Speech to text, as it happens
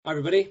Hi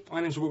everybody,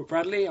 my name's Robert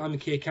Bradley. I'm the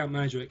key account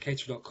manager at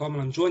Caterer.com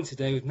and I'm joined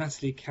today with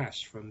Natalie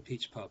Cash from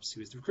Peach Pubs, who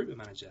is the recruitment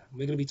manager. We're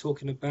going to be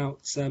talking about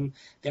the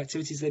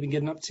activities they've been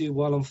getting up to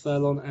while on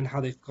furlong and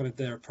how they've kind of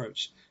their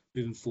approach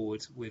moving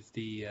forward with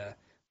the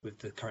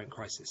current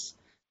crisis.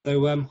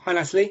 So, hi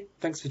Natalie,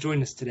 thanks for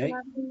joining us today.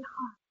 Lovely.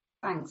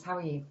 Thanks. How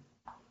are you?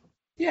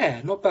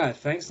 Yeah, not bad,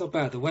 thanks, not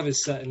bad. The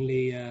weather's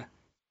certainly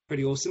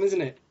pretty awesome,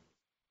 isn't it?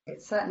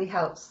 It certainly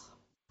helps.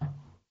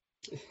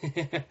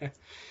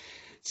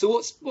 So,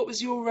 what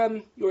was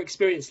your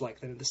experience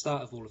like then at the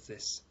start of all of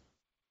this?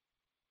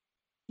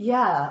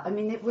 Yeah, I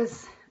mean, it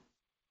was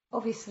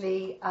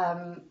obviously,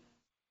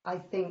 I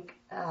think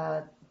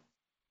the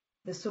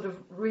sort of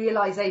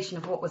realization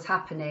of what was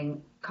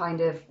happening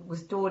kind of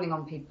was dawning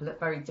on people at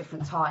very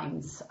different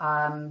times.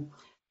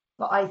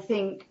 But I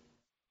think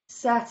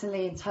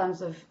certainly in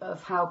terms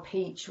of how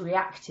Peach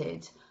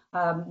reacted,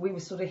 we were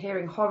sort of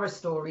hearing horror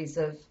stories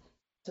of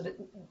sort of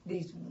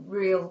these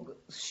real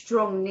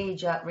strong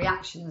knee-jerk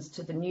reactions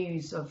to the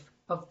news of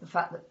the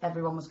fact that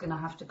everyone was going to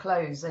have to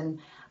close. And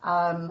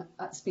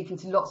speaking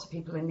to lots of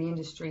people in the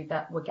industry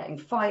that were getting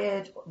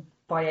fired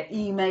via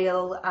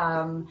email,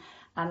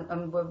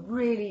 and were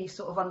really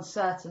sort of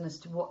uncertain as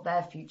to what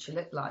their future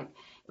looked like.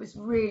 It was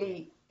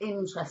really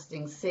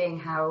interesting seeing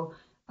how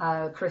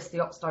Chris,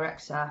 the ops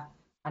director,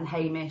 and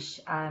Hamish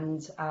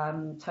and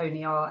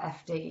Tony, our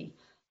FD,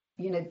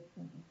 you know,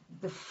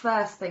 the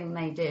first thing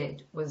they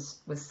did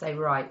was say,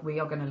 right, we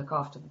are going to look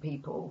after the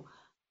people,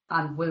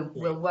 and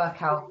we'll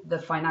work out the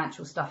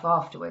financial stuff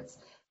afterwards.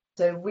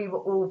 So we were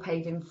all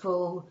paid in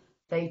full.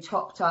 They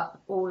topped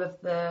up all of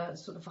the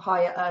sort of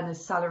higher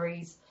earners'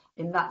 salaries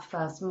in that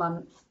first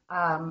month,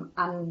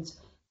 and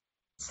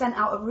sent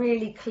out a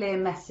really clear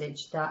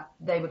message that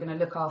they were going to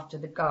look after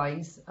the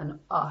guys and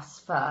us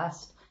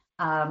first,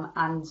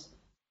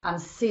 and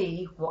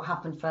see what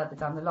happened further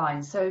down the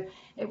line. So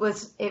it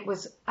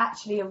was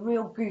actually a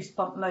real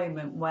goosebump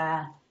moment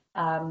where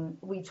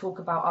we talk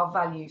about our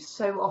values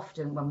so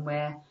often when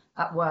we're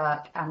at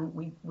work, and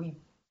we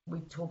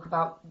talk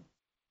about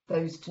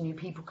those to new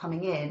people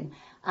coming in,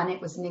 and it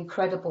was an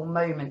incredible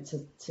moment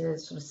to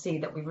sort of see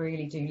that we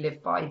really do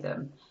live by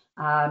them.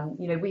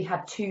 We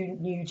had two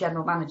new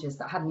general managers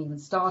that hadn't even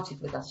started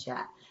with us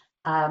yet,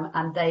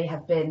 and they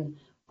have been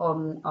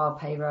on our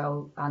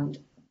payroll and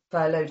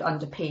furloughed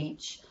under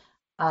Peach,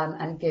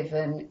 and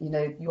given,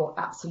 you're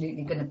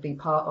absolutely going to be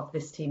part of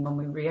this team when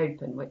we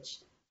reopen, which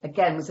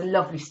again was a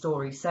lovely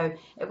story. So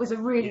it was a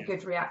really Yeah.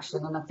 good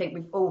reaction, and I think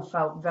we've all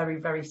felt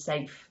very, very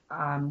safe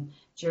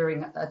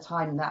during a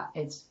time that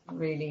is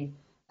really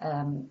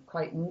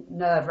quite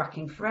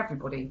nerve-wracking for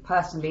everybody,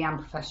 personally and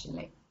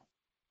professionally.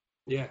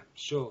 Yeah,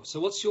 sure. So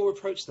what's your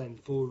approach then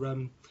for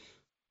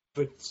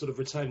sort of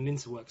returning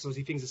into work? Because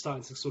obviously things are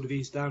starting to sort of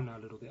ease down now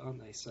a little bit,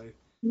 aren't they? So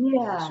what's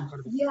Yeah, your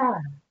kind of yeah.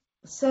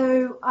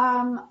 So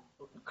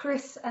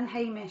Chris and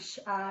Hamish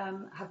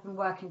have been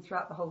working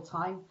throughout the whole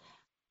time,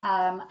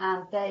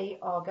 and they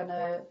are going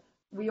to.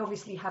 We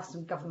obviously have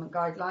some government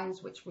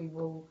guidelines which we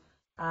will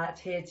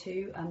adhere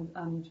to,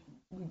 and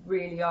we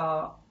really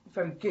are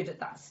very good at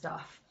that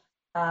stuff.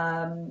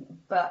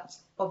 But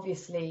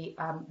obviously,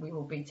 we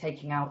will be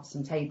taking out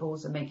some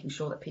tables and making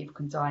sure that people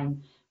can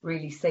dine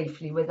really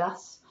safely with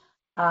us.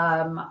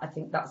 I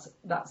think that's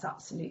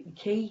absolutely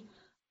key.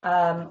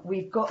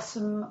 We've got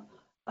some.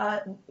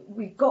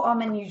 We've got our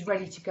menus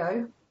ready to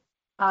go.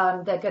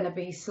 They're going to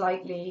be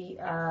slightly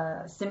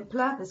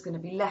simpler. There's going to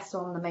be less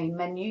on the main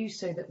menu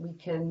so that we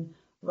can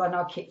run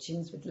our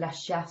kitchens with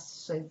less chefs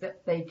so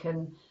that they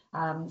can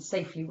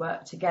safely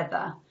work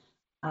together.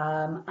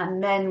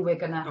 And then we're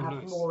going to oh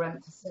have nice. more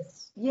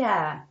emphasis.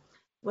 Yeah,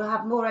 we'll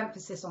have more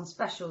emphasis on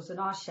specials, and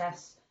our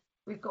chefs.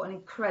 We've got an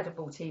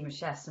incredible team of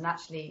chefs, and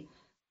actually,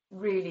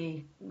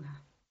 really,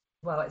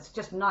 well, it's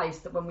just nice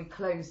that when we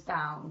closed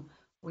down,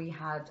 we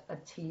had a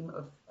team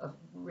of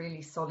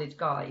really solid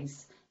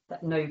guys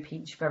that know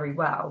Peach very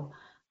well.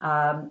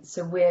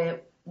 So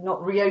we're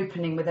not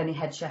reopening with any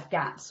head chef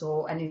gaps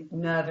or any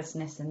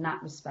nervousness in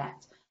that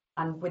respect.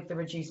 And with the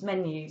reduced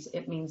menus,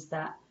 it means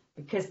that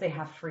because they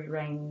have free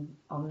reign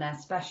on their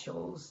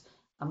specials,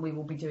 and we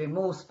will be doing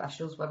more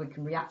specials where we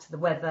can react to the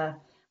weather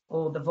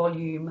or the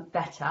volume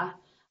better,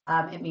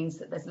 it means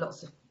that there's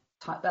lots of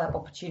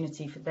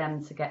opportunity for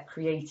them to get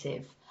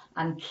creative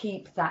and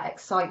keep that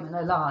excitement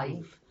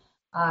alive.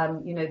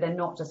 They're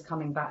not just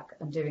coming back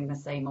and doing the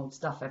same old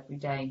stuff every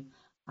day.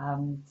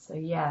 So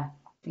yeah,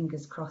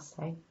 fingers crossed,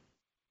 hey?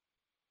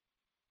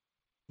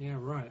 Yeah,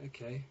 right.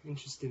 Okay,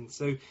 interesting.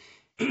 So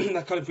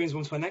that kind of brings me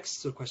on to my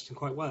next sort of question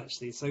quite well,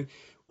 actually. So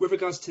with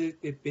regards to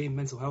it being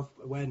Mental Health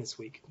Awareness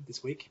Week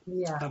this week,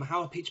 Yeah.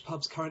 how are Peach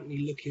Pubs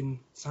currently looking?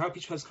 So how are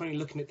Peach Pubs currently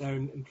looking at their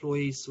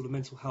employees' sort of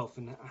mental health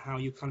and how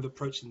you're kind of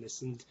approaching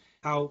this, and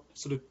how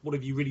sort of what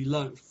have you really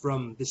learnt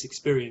from this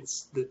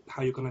experience that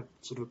how you're going to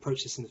sort of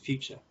approach this in the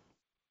future?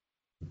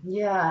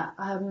 Yeah.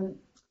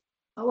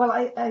 Well,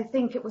 I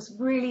think it was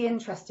really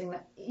interesting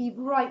that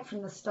right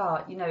from the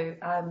start,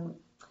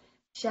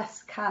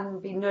 chefs can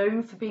be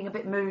known for being a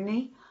bit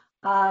moony.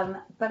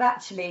 But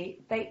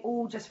actually, they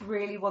all just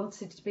really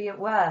wanted to be at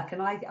work,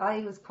 and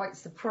I was quite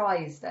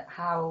surprised at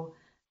how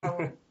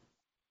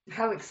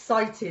how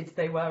excited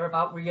they were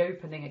about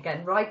reopening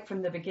again right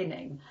from the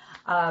beginning.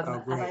 Oh,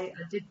 And great.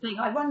 I did think,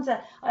 I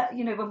wonder,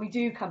 when we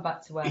do come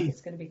back to work,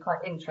 it's going to be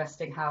quite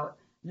interesting how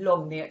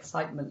long the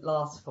excitement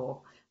lasts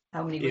for,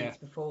 how many Yeah, weeks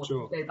before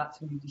sure. we go back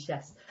to moody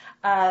chefs.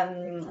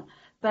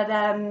 But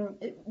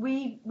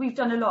we've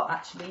done a lot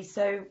actually.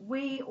 So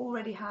we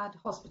already had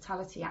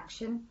hospitality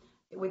action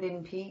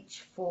within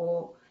Peach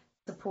for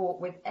support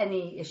with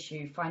any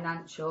issue,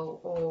 financial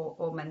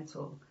or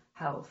mental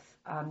health.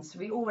 So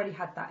we already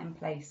had that in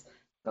place,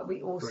 but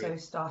we also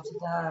Great.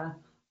 started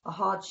a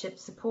hardship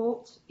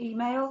support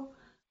email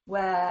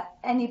where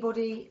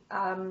anybody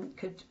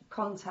could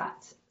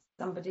contact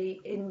somebody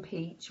in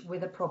Peach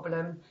with a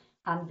problem,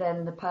 and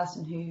then the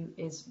person who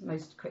is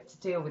most equipped to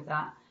deal with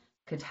that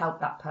could help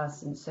that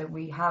person. So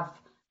we have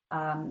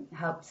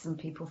helped some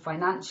people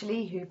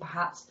financially who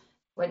perhaps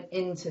went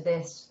into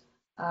this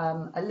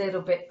a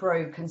little bit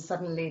broke, and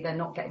suddenly they're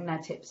not getting their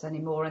tips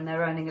anymore and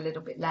they're earning a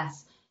little bit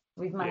less.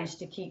 We've Yeah. managed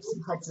to keep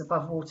some heads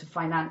above water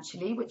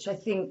financially, which I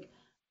think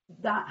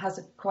that has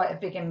quite a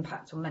big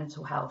impact on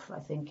mental health. I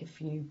think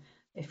if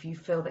you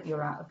feel that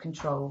you're out of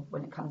control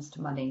when it comes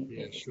to money,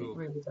 Yeah, it sure.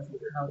 really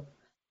doesn't help.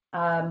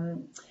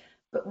 Um,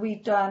 but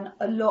we've done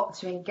a lot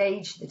to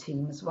engage the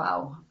team as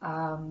well.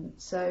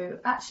 So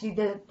actually,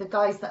 the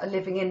guys that are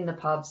living in the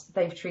pubs,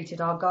 they've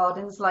treated our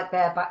gardens like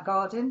their back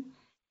garden.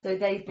 So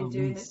they've been Oh,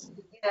 doing nice.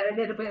 a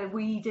little bit of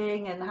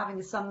weeding and having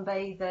a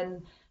sunbathe.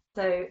 And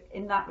so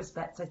in that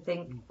respect, I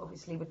think Mm.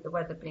 obviously with the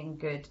weather being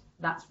good,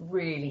 that's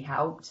really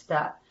helped.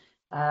 That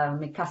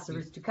Mi casa Yeah,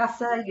 is tu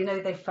casa,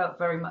 they felt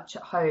very much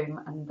at home,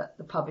 and that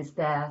the pub is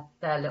their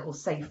little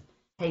safe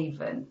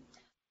haven.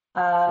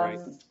 great.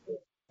 Um,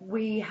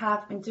 we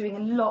have been doing a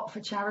lot for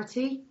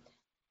charity,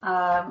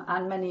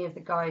 and many of the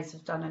guys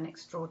have done an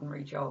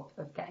extraordinary job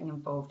of getting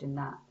involved in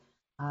that.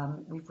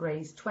 We've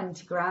raised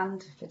 20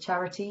 grand for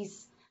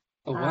charities.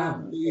 Oh, wow.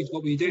 Um,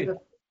 What were you we doing? were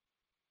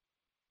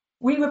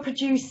we were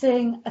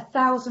producing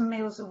 1,000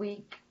 meals a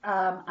week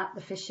at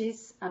the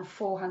Fishes and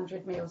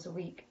 400 meals a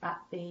week at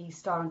the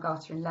Star and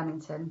Garter in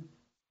Leamington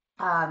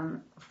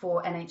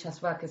for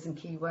NHS workers and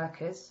key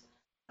workers.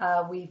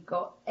 We've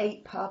got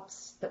 8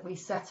 pubs that we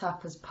set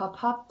up as pub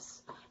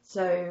hubs.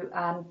 So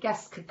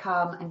guests could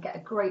come and get a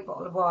great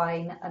bottle of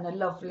wine and a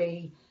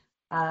lovely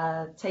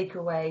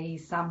takeaway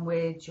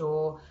sandwich,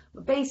 or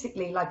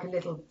basically like a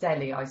little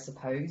deli, I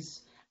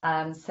suppose,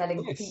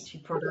 selling Nice. peachy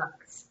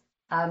products,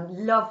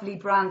 lovely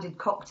branded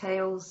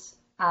cocktails.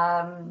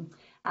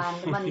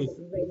 And the money that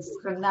we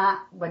raised from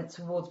that went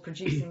towards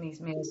producing these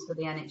meals for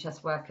the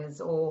NHS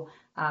workers,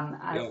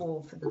 Yeah,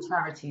 or for the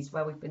charities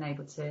where we've been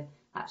able to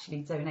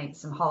actually donate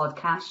some hard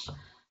cash.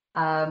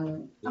 yeah,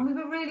 And we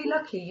were really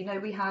lucky.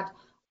 We had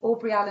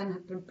Aubrey Allen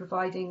had been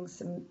providing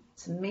some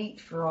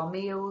meat for our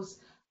meals,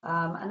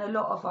 and a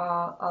lot of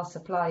our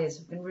suppliers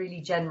have been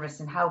really generous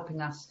in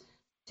helping us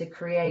to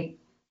create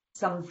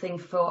something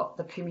for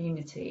the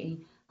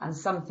community and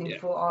something yeah,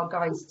 for our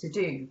guys to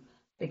do,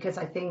 because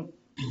I think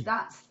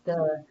that's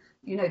the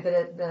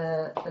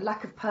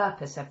lack of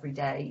purpose every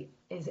day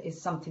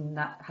is something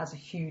that has a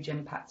huge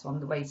impact on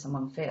the way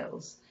someone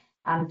feels,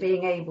 and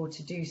being able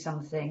to do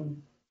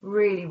something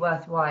really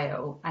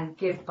worthwhile and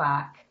give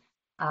back,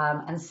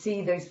 and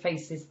see those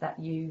faces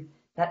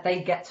that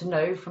they get to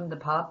know from the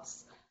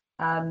pubs.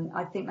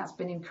 I think that's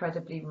been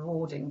incredibly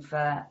rewarding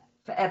for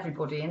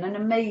everybody, and an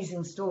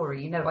amazing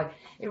story.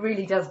 It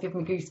really does give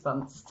me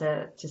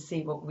goosebumps to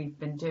see what we've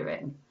been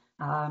doing.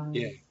 yeah. Um,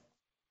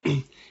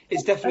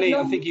 It's definitely, I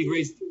along, think you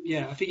raised,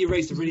 yeah, I think you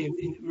raised a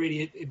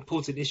really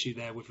important issue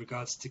there with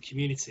regards to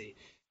community.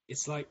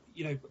 It's like,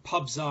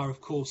 pubs are,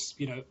 of course,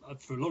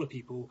 for a lot of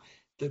people,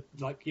 the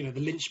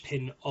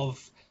linchpin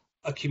of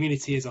a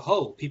community as a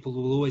whole. People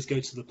will always go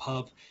to the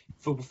pub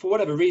for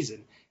whatever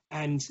reason.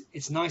 And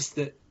it's nice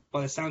that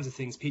by the sounds of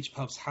things, Peach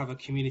Pubs have a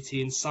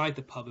community inside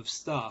the pub of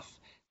staff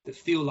that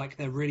feel like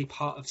they're really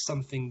part of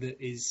something that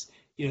is,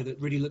 that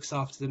really looks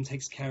after them,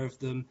 takes care of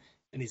them,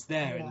 and is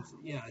there. yeah, And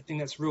yeah, I think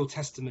that's real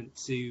testament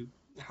to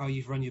how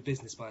you've run your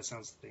business by the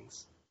sounds of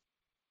things.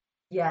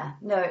 yeah,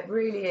 no, it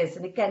really is.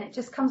 And again, it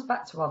just comes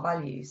back to our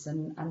values,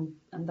 and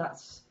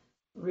that's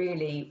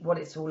really what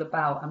it's all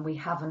about. And we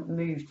haven't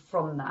moved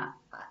from that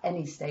at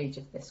any stage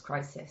of this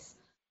crisis.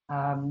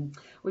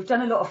 We've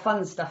done a lot of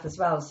fun stuff as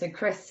well. So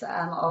Chris,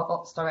 our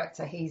ops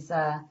director, he's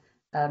a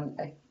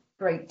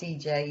great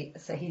DJ.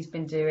 So he's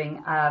been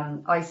doing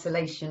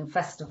isolation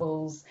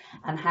festivals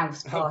and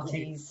house Oh, great.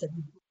 parties. So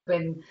he's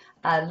been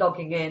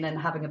logging in and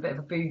having a bit of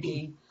a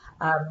boogie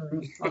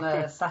on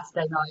a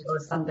Saturday night or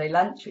a Sunday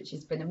lunch, which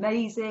has been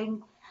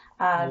amazing.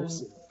 Um,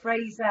 Awesome.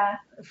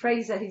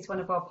 Fraser, who's one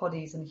of our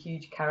poddies and a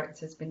huge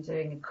character, has been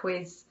doing a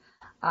quiz,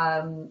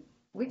 um,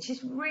 which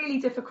is really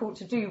difficult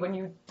to do when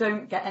you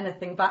don't get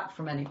anything back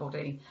from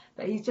anybody.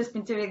 But he's just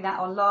been doing that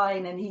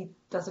online, and he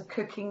does a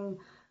cooking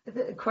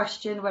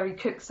question where he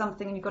cooks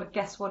something and you've got to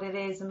guess what it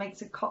is and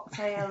makes a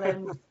cocktail.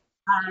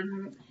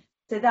 And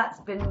So that's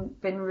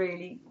been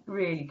really,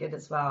 really good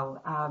as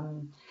well.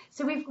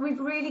 So we've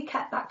really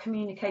kept that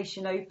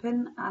communication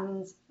open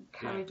and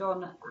carried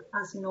on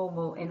as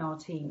normal in our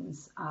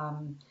teams,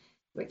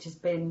 which has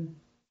been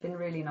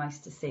really nice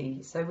to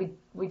see. So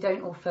we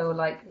don't all feel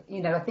like,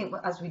 I think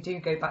as we do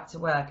go back to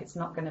work, it's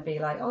not going to be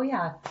like, oh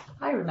yeah,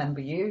 I remember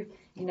you.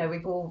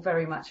 We've all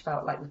very much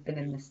felt like we've been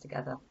in this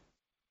together.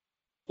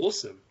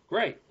 Awesome.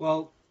 Great.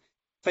 Well,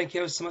 thank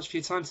you ever so much for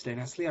your time today,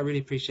 Natalie. I really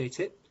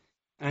appreciate it.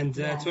 And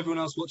to everyone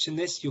else watching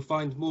this, you'll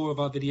find more of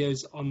our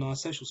videos on our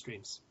social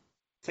streams.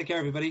 Take care,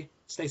 everybody.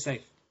 Stay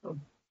safe.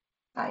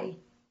 Bye.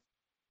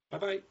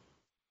 Bye-bye.